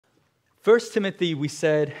First Timothy, we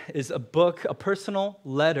said, is a book, a personal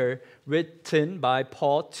letter written by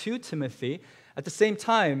Paul to Timothy. At the same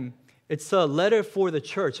time, it's a letter for the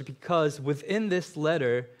church because within this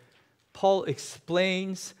letter, Paul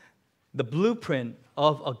explains the blueprint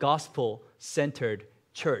of a gospel-centered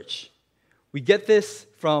church. We get this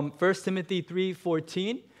from 1 Timothy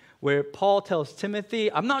 3:14, where Paul tells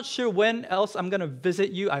Timothy, I'm not sure when else I'm going to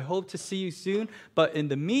visit you. I hope to see you soon. But in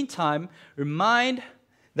the meantime, remind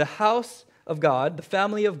the house of God, the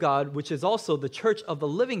family of God, which is also the church of the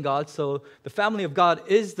living God. So the family of God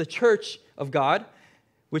is the church of God,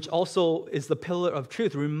 which also is the pillar of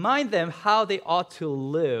truth. Remind them how they ought to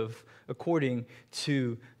live according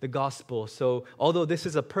to the gospel. So although this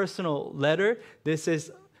is a personal letter, this is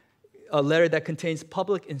a letter that contains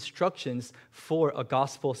public instructions for a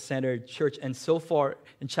gospel-centered church. And so far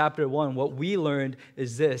in chapter 1, what we learned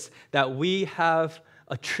is this, that we have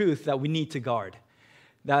a truth that we need to guard.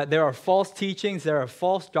 That there are false teachings, there are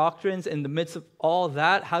false doctrines in the midst of all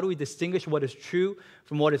that. How do we distinguish what is true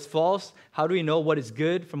from what is false? How do we know what is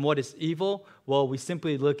good from what is evil? Well, we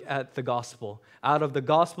simply look at the gospel. Out of the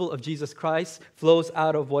gospel of Jesus Christ flows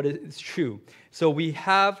out of what is true. So we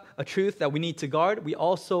have a truth that we need to guard. We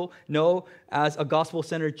also know as a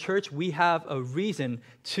gospel-centered church, we have a reason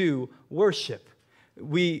to worship.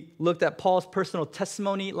 We looked at Paul's personal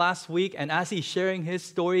testimony last week, and as he's sharing his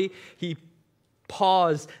story, he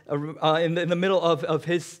paused in the middle of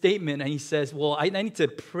his statement, and he says, well, I need to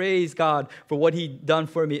praise God for what he done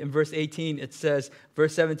for me. In verse 17, it says,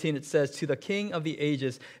 to the King of the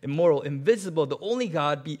ages, immortal, invisible, the only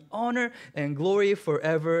God, be honor and glory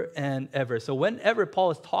forever and ever. So whenever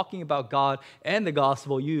Paul is talking about God and the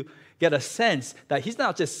gospel, you get a sense that he's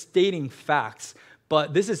not just stating facts,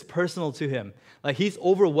 but this is personal to him. Like he's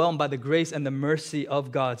overwhelmed by the grace and the mercy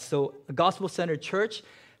of God. So a gospel-centered church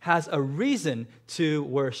has a reason to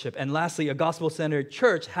worship. And lastly, a gospel-centered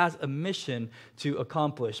church has a mission to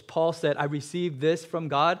accomplish. Paul said, I received this from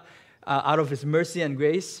God out of his mercy and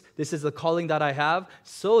grace. This is the calling that I have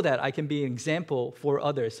so that I can be an example for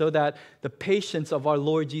others, so that the patience of our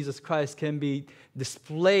Lord Jesus Christ can be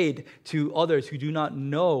displayed to others who do not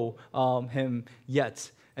know him yet.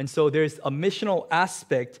 And so there's a missional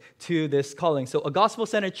aspect to this calling. So a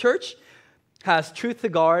gospel-centered church has truth to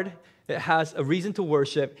guard, it has a reason to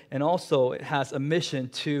worship, and also it has a mission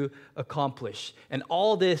to accomplish. And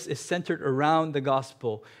all this is centered around the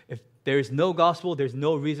gospel. If there is no gospel, there's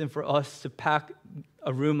no reason for us to pack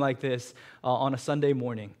a room like this on a Sunday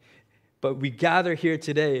morning. But we gather here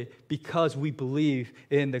today because we believe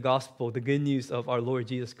in the gospel, the good news of our Lord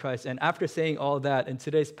Jesus Christ. And after saying all that, in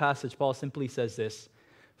today's passage, Paul simply says this,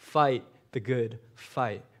 fight the good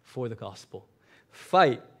fight for the gospel.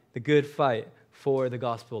 Fight the good fight for the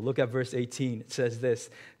gospel. Look at verse 18. It says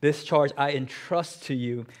this charge I entrust to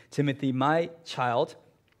you, Timothy, my child,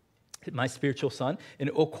 my spiritual son, in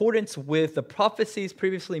accordance with the prophecies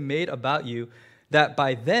previously made about you, that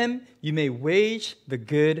by them you may wage the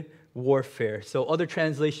good warfare. So other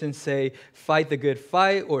translations say fight the good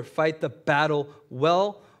fight or fight the battle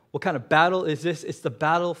well. What kind of battle is this? It's the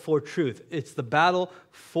battle for truth. It's the battle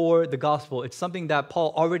for the gospel. It's something that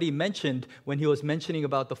Paul already mentioned when he was mentioning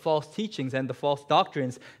about the false teachings and the false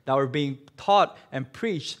doctrines that were being taught and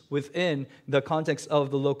preached within the context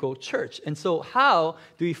of the local church. And so how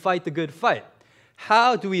do we fight the good fight?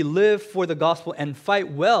 How do we live for the gospel and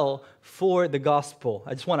fight well for the gospel?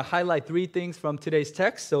 I just want to highlight 3 things from today's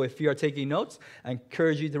text. So if you are taking notes, I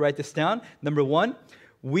encourage you to write this down. Number 1,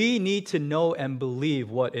 we need to know and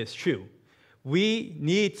believe what is true. We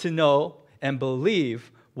need to know and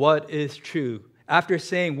believe what is true. After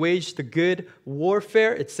saying wage the good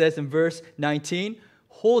warfare, it says in verse 19,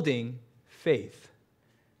 holding faith.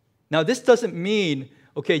 Now, this doesn't mean,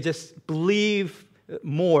 okay, just believe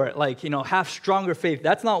more, like, have stronger faith.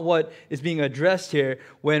 That's not what is being addressed here.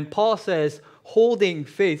 When Paul says holding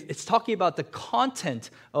faith, it's talking about the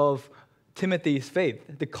content of Timothy's faith.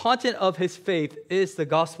 The content of his faith is the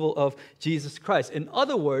gospel of Jesus Christ. In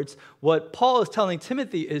other words, what Paul is telling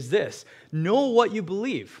Timothy is this: know what you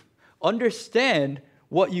believe. Understand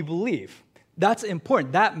what you believe. That's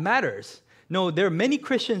important. That matters. No, there are many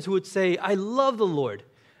Christians who would say, I love the Lord.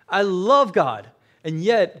 I love God. And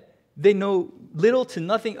yet, they know little to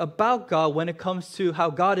nothing about God when it comes to how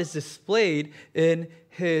God is displayed in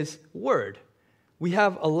his word. We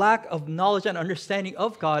have a lack of knowledge and understanding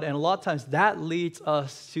of God, and a lot of times that leads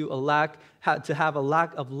us to have a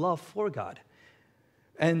lack of love for God.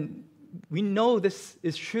 And we know this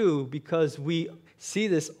is true because we see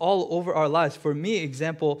this all over our lives. For me,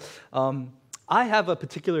 example, I have a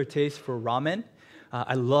particular taste for ramen.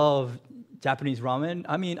 I love Japanese ramen.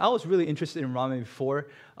 I mean, I was really interested in ramen before,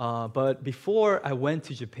 but before I went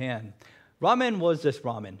to Japan, ramen was just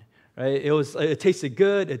ramen, right? It tasted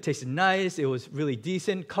good, it tasted nice, it was really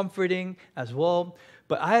decent, comforting as well.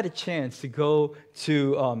 But I had a chance to go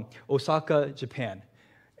to Osaka, Japan,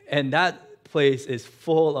 and that place is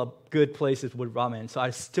full of good places with ramen. So I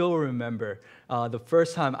still remember the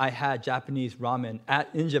first time I had Japanese ramen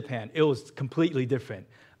in Japan. It was completely different.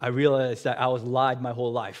 I realized that I was lied my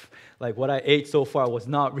whole life. Like what I ate so far was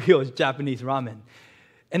not real Japanese ramen.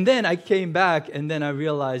 And then I came back, and then I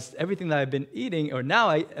realized everything that I've been eating, or now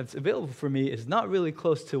it's available for me, is not really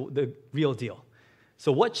close to the real deal.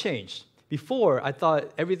 So what changed? Before, I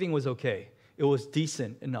thought everything was okay. It was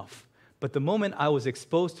decent enough. But the moment I was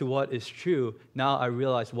exposed to what is true, now I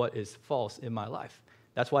realize what is false in my life.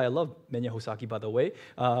 That's why I love Menya Hosaki, by the way,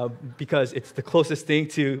 because it's the closest thing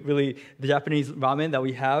to really the Japanese ramen that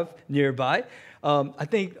we have nearby. I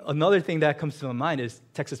think another thing that comes to my mind is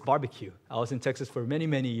Texas barbecue. I was in Texas for many,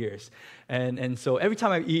 many years. And so every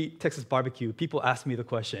time I eat Texas barbecue, people ask me the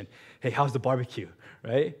question, hey, how's the barbecue,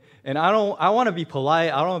 right? And I want to be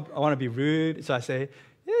polite. I want to be rude. So I say,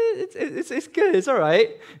 it's good. It's all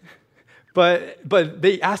right. But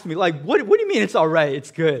they ask me, like, what do you mean it's all right,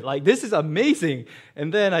 it's good? Like, this is amazing.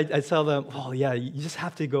 And then I tell them, oh, yeah, you just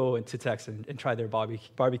have to go into Texas and try their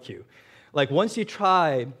barbecue. Like, once you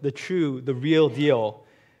try the real deal,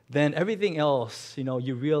 then everything else,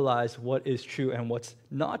 you realize what is true and what's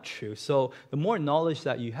not true. So the more knowledge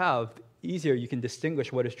that you have, the easier you can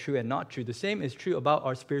distinguish what is true and not true. The same is true about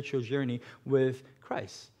our spiritual journey with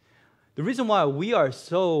Christ. The reason why we are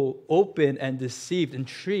so open and deceived,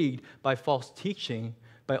 intrigued by false teaching,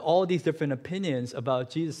 by all these different opinions about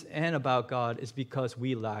Jesus and about God, is because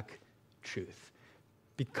we lack truth.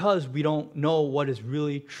 Because we don't know what is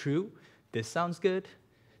really true. This sounds good,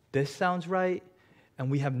 this sounds right,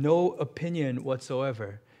 and we have no opinion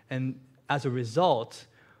whatsoever. And as a result,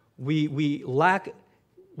 we lack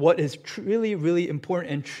what is really, really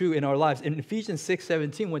important and true in our lives. In Ephesians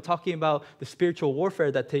 6:17, when talking about the spiritual warfare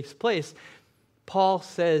that takes place, Paul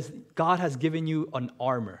says God has given you an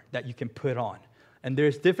armor that you can put on. And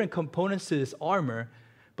there's different components to this armor,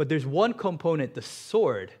 but there's one component, the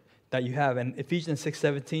sword, that you have. And Ephesians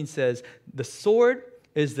 6:17 says, the sword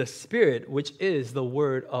is the Spirit, which is the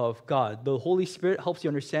Word of God. The Holy Spirit helps you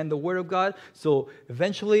understand the Word of God. So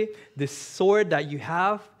eventually, this sword that you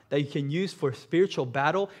have, that you can use for spiritual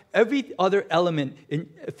battle. Every other element in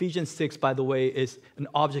Ephesians 6, by the way, is an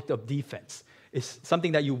object of defense. It's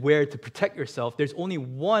something that you wear to protect yourself. There's only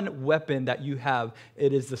one weapon that you have.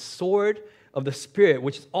 It is the sword of the Spirit,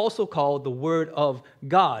 which is also called the Word of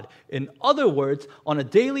God. In other words, on a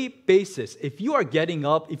daily basis, if you are getting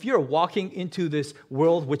up, if you're walking into this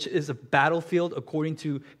world, which is a battlefield according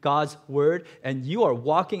to God's Word, and you are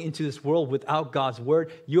walking into this world without God's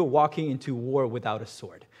Word, you're walking into war without a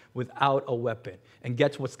sword, without a weapon. And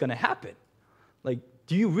guess what's going to happen? Like,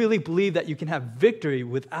 do you really believe that you can have victory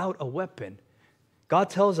without a weapon? God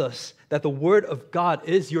tells us that the Word of God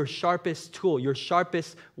is your sharpest tool, your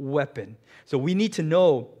sharpest weapon. So we need to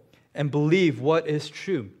know and believe what is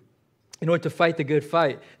true in order to fight the good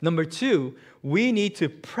fight. Number two, we need to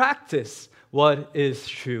practice what is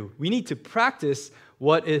true. We need to practice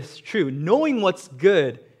what is true. Knowing what's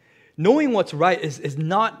good, knowing what's right is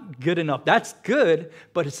not good enough. That's good,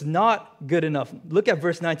 but it's not good enough. Look at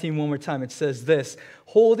verse 19 one more time. It says this,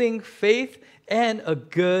 holding faith and a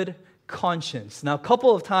good conscience. Now, a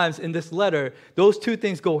couple of times in this letter, those two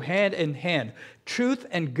things go hand in hand. Truth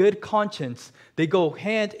and good conscience, they go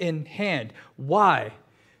hand in hand. Why?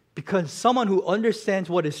 Because someone who understands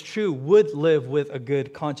what is true would live with a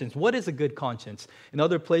good conscience. What is a good conscience? In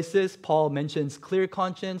other places, Paul mentions clear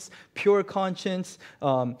conscience, pure conscience.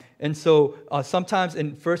 And so sometimes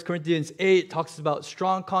in 1 Corinthians 8, it talks about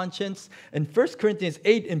strong conscience. In 1 Corinthians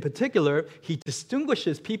 8 in particular, he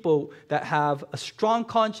distinguishes people that have a strong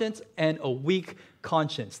conscience and a weak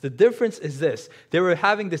conscience. The difference is this. They were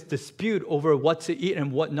having this dispute over what to eat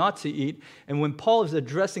and what not to eat. And when Paul is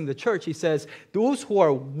addressing the church, he says, those who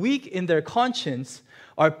are weak in their conscience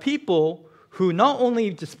are people who not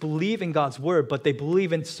only just believe in God's word, but they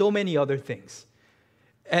believe in so many other things.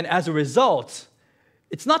 And as a result,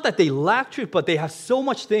 it's not that they lack truth, but they have so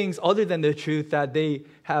much things other than the truth that they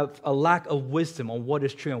have a lack of wisdom on what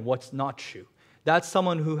is true and what's not true. That's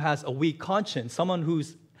someone who has a weak conscience. Someone who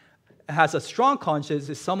has a strong conscience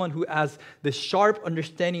is someone who has this sharp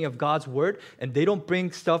understanding of God's word, and they don't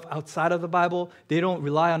bring stuff outside of the Bible. They don't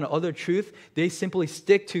rely on other truth. They simply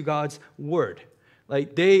stick to God's word.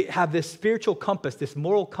 Like, they have this spiritual compass, this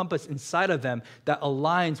moral compass inside of them that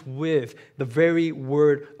aligns with the very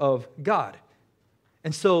word of God.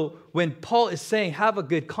 And so when Paul is saying have a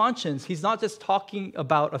good conscience, he's not just talking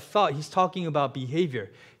about a thought, he's talking about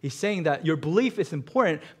behavior. He's saying that your belief is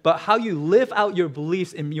important, but how you live out your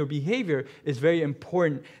beliefs and your behavior is very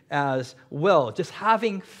important as well. Just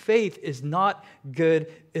having faith is not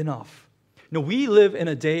good enough. We live in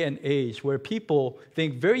a day and age where people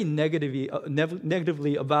think very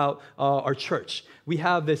negatively about our church. We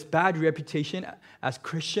have this bad reputation as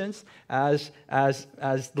Christians, as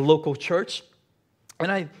the local church.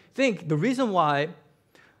 And I think the reason why,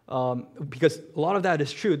 because a lot of that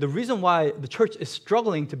is true, the reason why the church is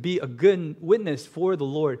struggling to be a good witness for the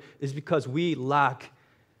Lord is because we lack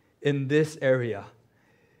in this area.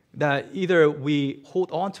 That either we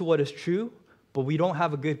hold on to what is true, but we don't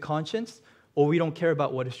have a good conscience, or we don't care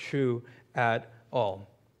about what is true at all.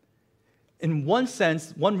 In one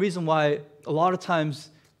sense, one reason why a lot of times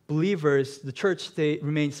believers, the church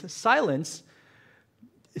remains silent.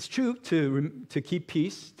 It's true to keep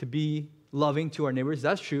peace, to be loving to our neighbors.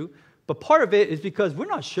 That's true. But part of it is because we're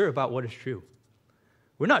not sure about what is true.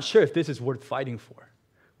 We're not sure if this is worth fighting for.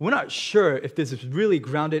 We're not sure if this is really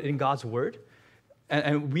grounded in God's word.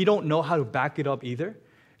 And we don't know how to back it up either.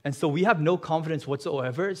 And so we have no confidence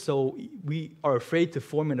whatsoever. So we are afraid to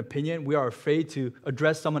form an opinion. We are afraid to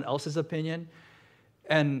address someone else's opinion.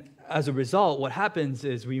 And as a result, what happens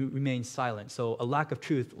is we remain silent. So a lack of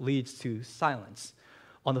truth leads to silence.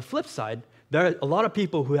 On the flip side, there are a lot of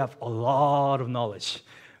people who have a lot of knowledge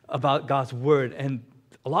about God's word, and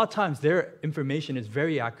a lot of times their information is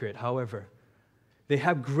very accurate. However, they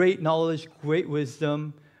have great knowledge, great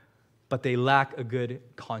wisdom, but they lack a good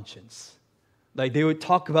conscience. Like they would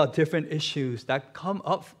talk about different issues that come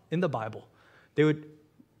up in the Bible. They would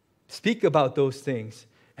speak about those things,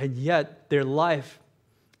 and yet their life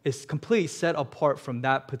is completely set apart from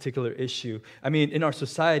that particular issue. I mean, in our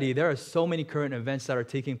society, there are so many current events that are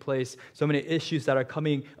taking place, so many issues that are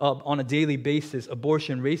coming up on a daily basis: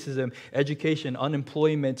 abortion, racism, education,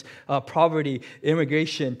 unemployment, poverty,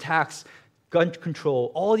 immigration, tax, gun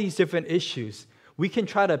control, all these different issues. We can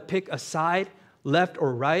try to pick a side, left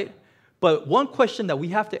or right, but one question that we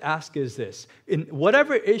have to ask is this: in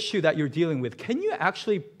whatever issue that you're dealing with, can you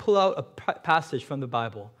actually pull out a passage from the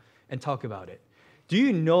Bible and talk about it? Do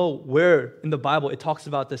you know where in the Bible it talks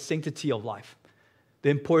about the sanctity of life, the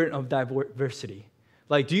importance of diversity?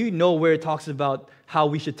 Like, do you know where it talks about how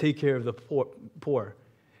we should take care of the poor?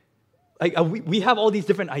 Like, we have all these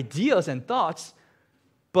different ideas and thoughts,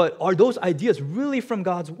 but are those ideas really from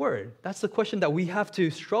God's word? That's the question that we have to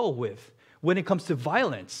struggle with when it comes to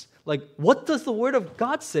violence. Like, what does the word of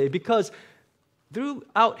God say? Because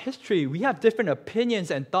throughout history, we have different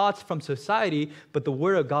opinions and thoughts from society, but the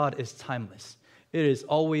word of God is timeless. It is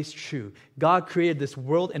always true. God created this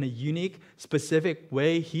world in a unique, specific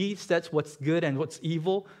way. He sets what's good and what's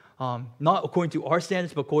evil, not according to our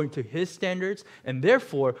standards, but according to His standards. And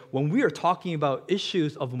therefore, when we are talking about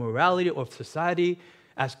issues of morality or of society,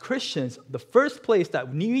 as Christians, the first place that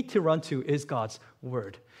we need to run to is God's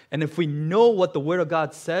word. And if we know what the word of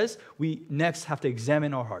God says, we next have to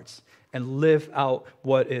examine our hearts and live out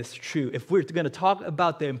what is true. If we're going to talk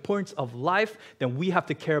about the importance of life, then we have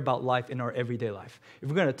to care about life in our everyday life. If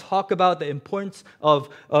we're going to talk about the importance of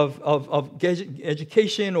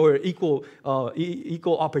education or equal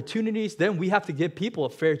opportunities, then we have to give people a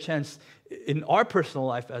fair chance in our personal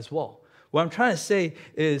life as well. What I'm trying to say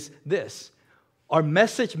is this: our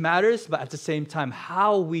message matters, but at the same time,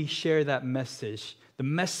 how we share that message, the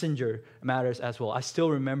messenger, matters as well. I still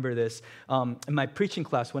remember this. In my preaching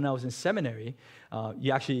class when I was in seminary,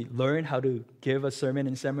 you actually learn how to give a sermon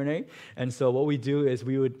in seminary. And so what we do is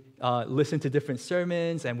we would listen to different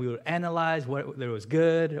sermons, and we would analyze whether it was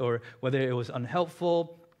good or whether it was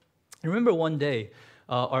unhelpful. I remember one day,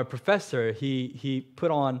 our professor, he put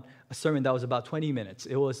on a sermon that was about 20 minutes.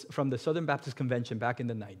 It was from the Southern Baptist Convention back in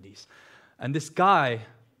the 90s. And this guy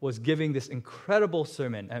was giving this incredible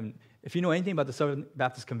sermon. And if you know anything about the Southern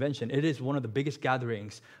Baptist Convention, it is one of the biggest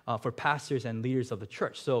gatherings for pastors and leaders of the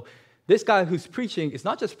church. So this guy who's preaching is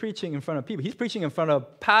not just preaching in front of people. He's preaching in front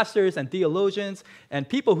of pastors and theologians and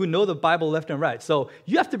people who know the Bible left and right. So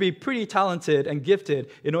you have to be pretty talented and gifted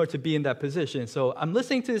in order to be in that position. So I'm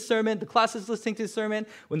listening to the sermon. The class is listening to the sermon.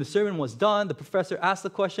 When the sermon was done, the professor asked the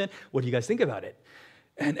question, "What do you guys think about it?"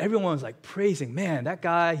 And everyone was like praising, man, that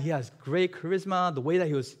guy, he has great charisma. The way that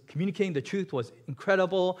he was communicating the truth was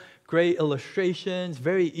incredible. Great illustrations,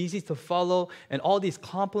 very easy to follow. And all these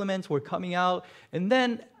compliments were coming out. And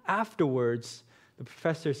then afterwards, the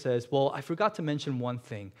professor says, well, I forgot to mention one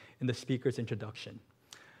thing in the speaker's introduction.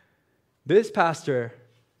 This pastor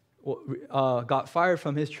got fired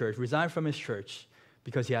from his church, resigned from his church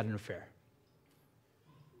because he had an affair.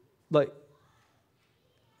 Like,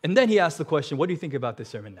 And then he asked the question, what do you think about this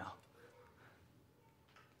sermon now?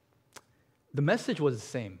 The message was the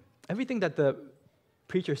same. Everything that the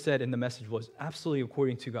preacher said in the message was absolutely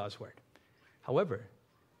according to God's word. However,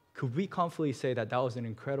 could we confidently say that that was an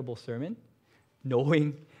incredible sermon,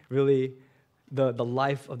 knowing really the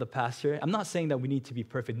life of the pastor? I'm not saying that we need to be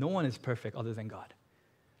perfect. No one is perfect other than God.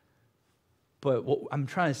 But what I'm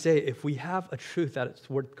trying to say, if we have a truth that is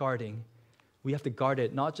worth guarding, we have to guard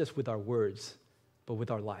it not just with our words, but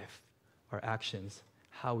with our life, our actions,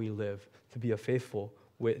 how we live, to be a faithful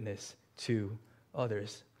witness to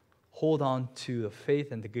others. Hold on to the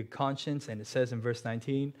faith and the good conscience. And it says in verse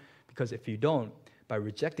 19, because if you don't, by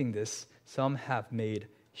rejecting this, some have made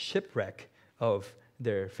shipwreck of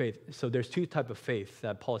their faith. So there's two types of faith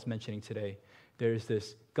that Paul is mentioning today. There's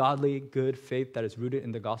this godly, good faith that is rooted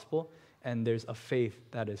in the gospel, and there's a faith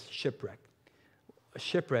that is shipwrecked. A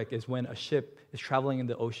shipwreck is when a ship is traveling in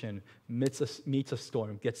the ocean, meets a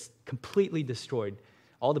storm, gets completely destroyed.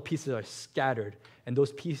 All the pieces are scattered, and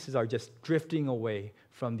those pieces are just drifting away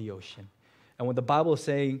from the ocean. And what the Bible is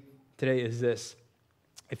saying today is this: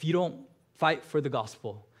 if you don't fight for the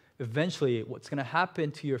gospel, eventually what's going to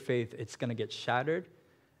happen to your faith, it's going to get shattered,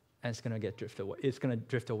 and it's going to get drift away. It's going to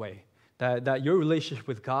drift away. That your relationship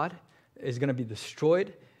with God is going to be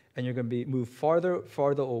destroyed, and you're going to be moved farther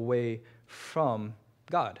away from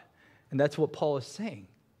God. And that's what Paul is saying.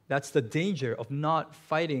 That's the danger of not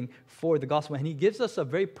fighting for the gospel. And he gives us a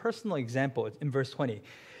very personal example in verse 20.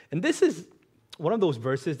 And this is one of those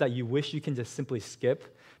verses that you wish you can just simply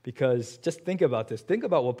skip, because just think about this. Think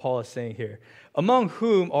about what Paul is saying here. Among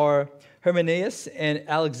whom are Hymenaeus and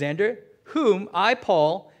Alexander, whom I,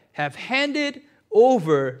 Paul, have handed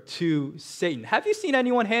over to Satan. Have you seen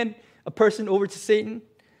anyone hand a person over to Satan?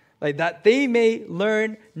 Like that they may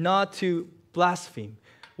learn not to blaspheme.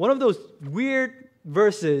 One of those weird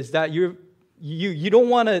verses that you don't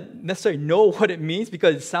want to necessarily know what it means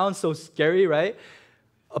because it sounds so scary, right?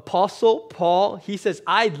 Apostle Paul, he says,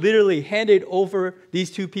 I literally handed over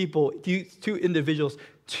these two people, these two individuals,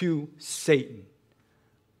 to Satan.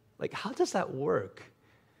 Like, how does that work?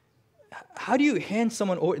 How do you hand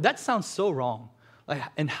someone over? That sounds so wrong. Like,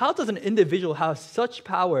 and how does an individual have such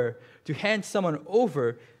power to hand someone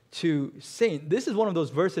over to Satan? This is one of those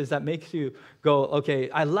verses that makes you go, okay,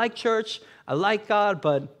 I like church, I like God,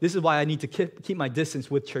 but this is why I need to keep my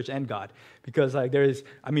distance with church and God. Because like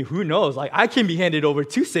who knows? Like I can be handed over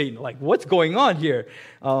to Satan. Like what's going on here?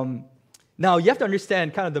 Now you have to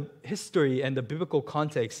understand kind of the history and the biblical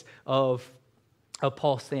context of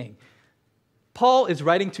Paul's saying. Paul is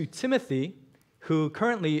writing to Timothy, who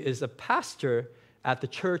currently is a pastor at the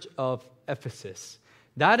church of Ephesus.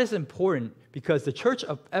 That is important because the church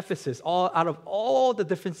of Ephesus, out of all the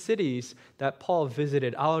different cities that Paul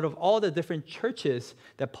visited, out of all the different churches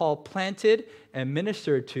that Paul planted and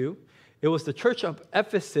ministered to, it was the church of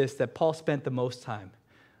Ephesus that Paul spent the most time.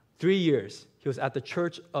 3 years. He was at the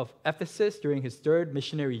church of Ephesus during his third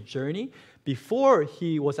missionary journey. Before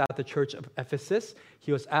he was at the church of Ephesus,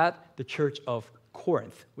 he was at the church of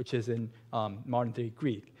Corinth, which is in modern-day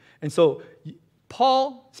Greek. And so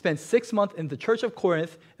Paul spent 6 months in the church of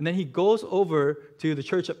Corinth, and then he goes over to the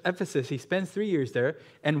church of Ephesus. He spends 3 years there.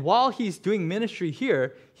 And while he's doing ministry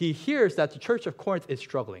here, he hears that the church of Corinth is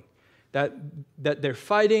struggling, that they're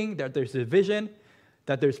fighting, that there's division,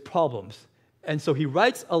 that there's problems. And so he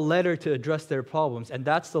writes a letter to address their problems, and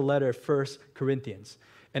that's the letter 1 Corinthians.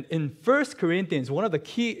 And in 1 Corinthians, one of the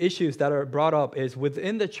key issues that are brought up is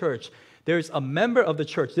within the church, there's a member of the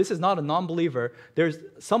church. This is not a non-believer. There's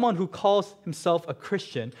someone who calls himself a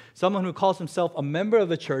Christian, someone who calls himself a member of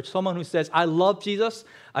the church, someone who says, I love Jesus,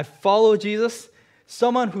 I follow Jesus,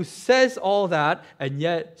 someone who says all that, and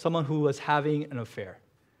yet someone who was having an affair.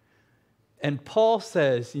 And Paul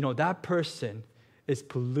says, that person is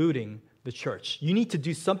polluting the church. You need to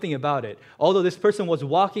do something about it. Although this person was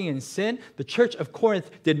walking in sin, the church of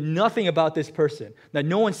Corinth did nothing about this person. That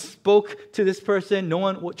no one spoke to this person. No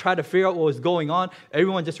one tried to figure out what was going on.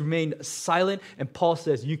 Everyone just remained silent. And Paul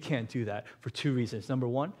says, you can't do that for 2 reasons. Number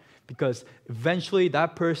one, because eventually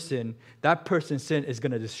that person's sin is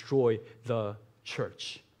going to destroy the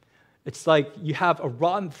church. It's like you have a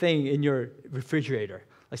rotten thing in your refrigerator,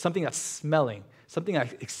 like something that's smelling, something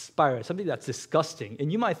that's expired, something that's disgusting.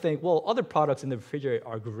 And you might think, well, other products in the refrigerator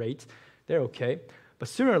are great. They're okay. But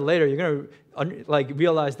sooner or later, you're going to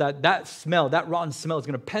realize that smell, that rotten smell is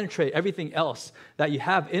going to penetrate everything else that you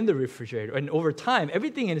have in the refrigerator. And over time,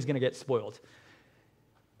 everything in it is going to get spoiled.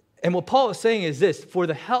 And what Paul is saying is this: for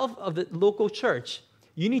the health of the local church,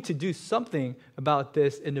 you need to do something about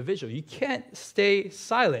this individual. You can't stay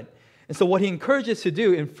silent. And so what he encourages to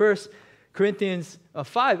do in 1 Corinthians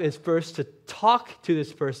 5 is first to talk to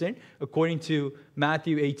this person according to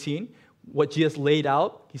Matthew 18, what Jesus laid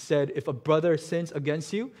out. He said, if a brother sins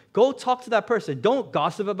against you, go talk to that person. Don't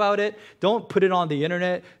gossip about it. Don't put it on the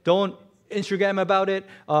internet. Don't Instagram about it.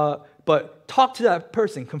 But talk to that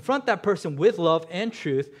person. Confront that person with love and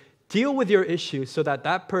truth. Deal with your issue so that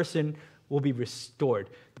that person will be restored.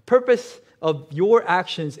 The purpose of your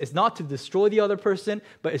actions is not to destroy the other person,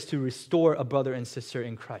 but is to restore a brother and sister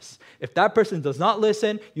in Christ. If that person does not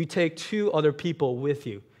listen, you take 2 other people with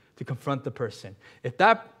you to confront the person. If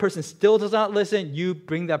that person still does not listen, you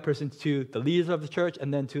bring that person to the leaders of the church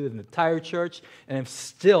and then to the entire church. And if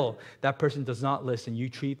still that person does not listen, you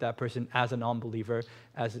treat that person as a non-believer,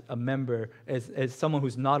 as a member, as someone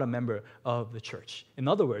who's not a member of the church. In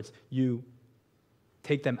other words, you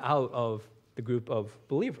take them out of the group of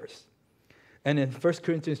believers. And in 1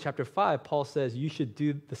 Corinthians chapter 5, Paul says you should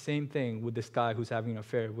do the same thing with this guy who's having an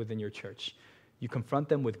affair within your church. You confront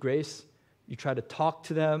them with grace. You try to talk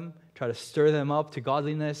to them, try to stir them up to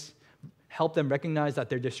godliness, help them recognize that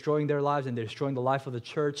they're destroying their lives and they're destroying the life of the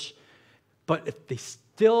church. But if they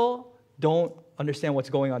still don't understand what's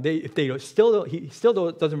going on, he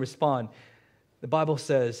still doesn't respond, the Bible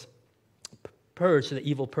says, purge the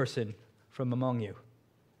evil person from among you.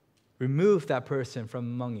 Remove that person from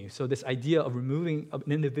among you. So this idea of removing an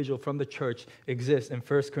individual from the church exists in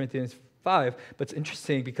 1 Corinthians 5, but it's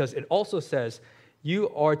interesting because it also says,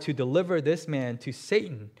 you are to deliver this man to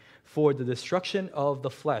Satan for the destruction of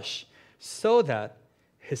the flesh, so that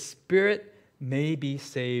his spirit may be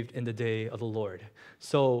saved in the day of the Lord.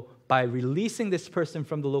 So by releasing this person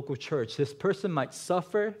from the local church, this person might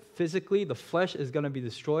suffer physically, the flesh is going to be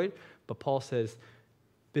destroyed, but Paul says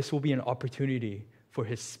this will be an opportunity for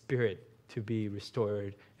his spirit to be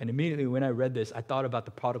restored. And immediately when I read this, I thought about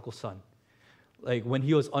the prodigal son. Like when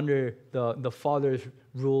he was under the father's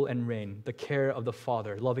rule and reign, the care of the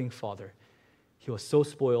father, loving father. He was so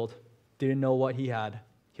spoiled, didn't know what he had.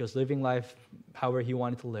 He was living life however he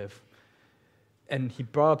wanted to live. And he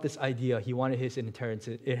brought up this idea. He wanted his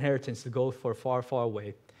inheritance to go for far, far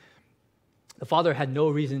away. The father had no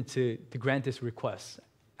reason to grant this request.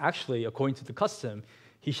 Actually, according to the custom,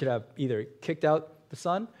 he should have either kicked out the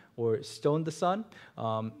son or stoned the son.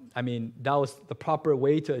 That was the proper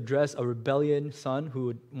way to address a rebellion son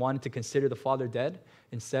who wanted to consider the father dead.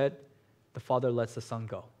 Instead, the father lets the son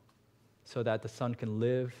go so that the son can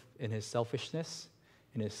live in his selfishness,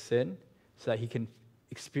 in his sin, so that he can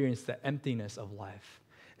experience the emptiness of life.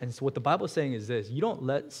 And so what the Bible is saying is this: you don't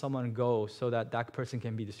let someone go so that that person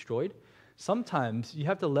can be destroyed. Sometimes you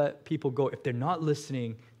have to let people go if they're not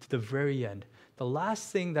listening to the very end. The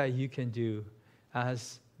last thing that you can do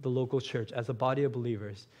as the local church, as a body of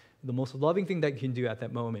believers, the most loving thing that you can do at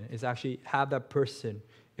that moment is actually have that person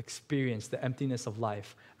experience the emptiness of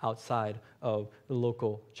life outside of the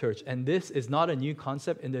local church. And this is not a new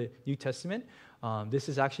concept in the New Testament. This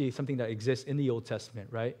is actually something that exists in the Old Testament,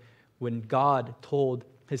 right? When God told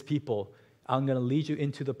his people, I'm going to lead you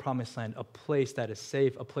into the promised land, a place that is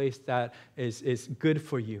safe, a place that is good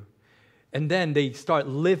for you. And then they start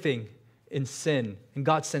living in sin. And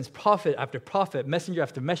God sends prophet after prophet, messenger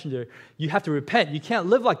after messenger. You have to repent. You can't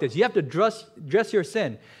live like this. You have to dress your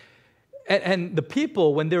sin. And the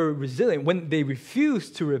people, when they were resilient, when they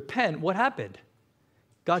refused to repent, what happened?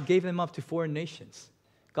 God gave them up to foreign nations.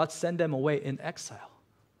 God sent them away in exile,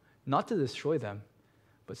 not to destroy them,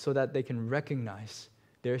 but so that they can recognize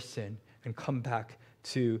their sin and come back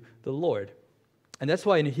to the Lord. And that's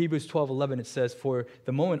why in Hebrews 12:11 it says, for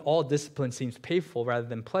the moment all discipline seems painful rather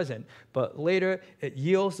than pleasant, but later it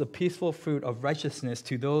yields the peaceful fruit of righteousness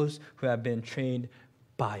to those who have been trained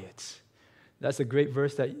by it. That's a great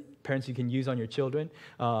verse that parents, you can use on your children.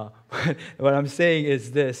 What I'm saying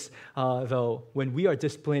is this, though, when we are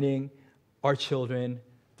disciplining our children,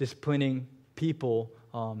 disciplining people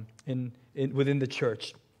within the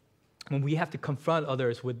church, when we have to confront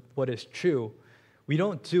others with what is true, we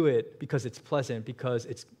don't do it because it's pleasant, because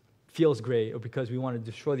it feels great, or because we want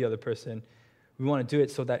to destroy the other person. We want to do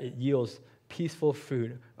it so that it yields peaceful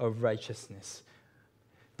fruit of righteousness.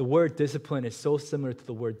 The word discipline is so similar to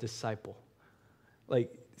the word disciple.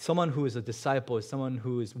 Like, someone who is a disciple is someone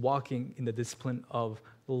who is walking in the discipline of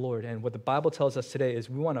the Lord. And what the Bible tells us today is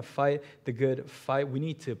we want to fight the good fight. We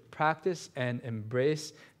need to practice and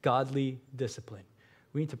embrace godly discipline.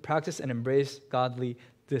 We need to practice and embrace godly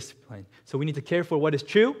discipline. So we need to care for what is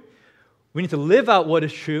true. We need to live out what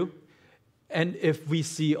is true. And if we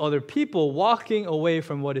see other people walking away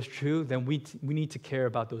from what is true, then we need to care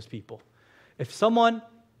about those people. If someone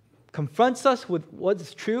confronts us with what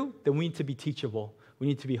is true, then we need to be teachable. We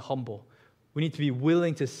need to be humble. We need to be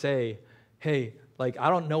willing to say, hey, Like,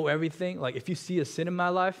 I don't know everything. Like, if you see a sin in my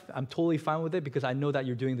life, I'm totally fine with it because I know that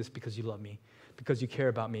you're doing this because you love me, because you care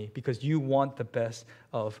about me, because you want the best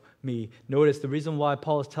of me. Notice the reason why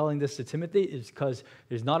Paul is telling this to Timothy is because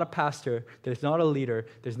there's not a pastor, there's not a leader,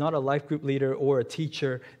 there's not a life group leader or a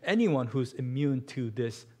teacher, anyone who's immune to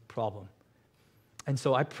this problem. And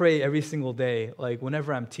so I pray every single day, like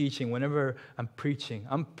whenever I'm teaching, whenever I'm preaching,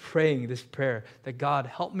 I'm praying this prayer that God,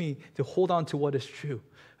 help me to hold on to what is true.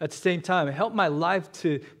 At the same time, help my life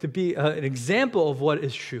to be an example of what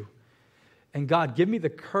is true. And God, give me the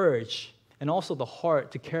courage and also the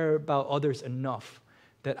heart to care about others enough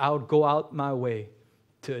that I would go out my way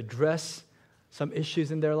to address some issues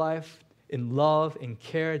in their life, in love, in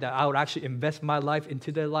care, that I would actually invest my life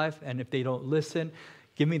into their life. And if they don't listen,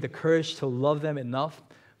 give me the courage to love them enough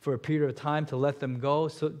for a period of time to let them go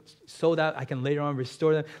so that I can later on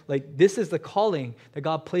restore them. Like, this is the calling that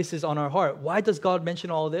God places on our heart. Why does God mention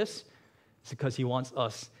all this? It's because he wants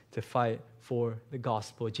us to fight for the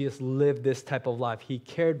gospel. Jesus lived this type of life. He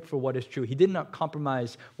cared for what is true. He did not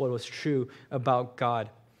compromise what was true about God,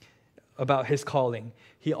 about his calling.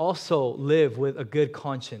 He also lived with a good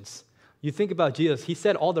conscience. You think about Jesus, he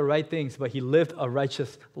said all the right things, but he lived a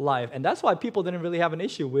righteous life. And that's why people didn't really have an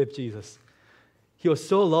issue with Jesus. He was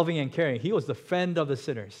so loving and caring. He was the friend of the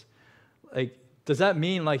sinners. Like, does that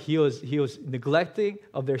mean like he was neglecting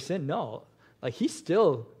of their sin? No. Like, he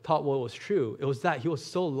still taught what was true. It was that he was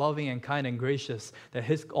so loving and kind and gracious that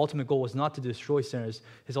his ultimate goal was not to destroy sinners.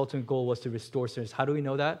 His ultimate goal was to restore sinners. How do we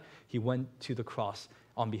know that? He went to the cross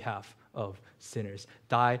on behalf of sinners,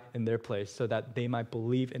 died in their place so that they might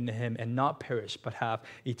believe in him and not perish but have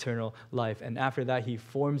eternal life. And after that, he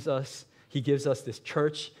forms us. He gives us this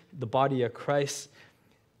church, the body of Christ.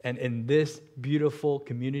 And in this beautiful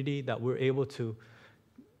community that we're able to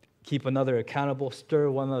keep another accountable, stir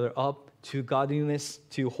one another up to godliness,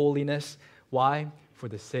 to holiness. Why? For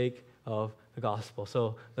the sake of the gospel.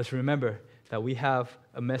 So let's remember that we have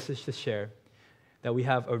a message to share, that we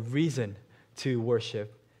have a reason to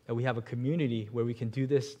worship, that we have a community where we can do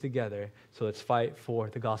this together. So let's fight for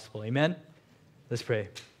the gospel. Amen? Let's pray.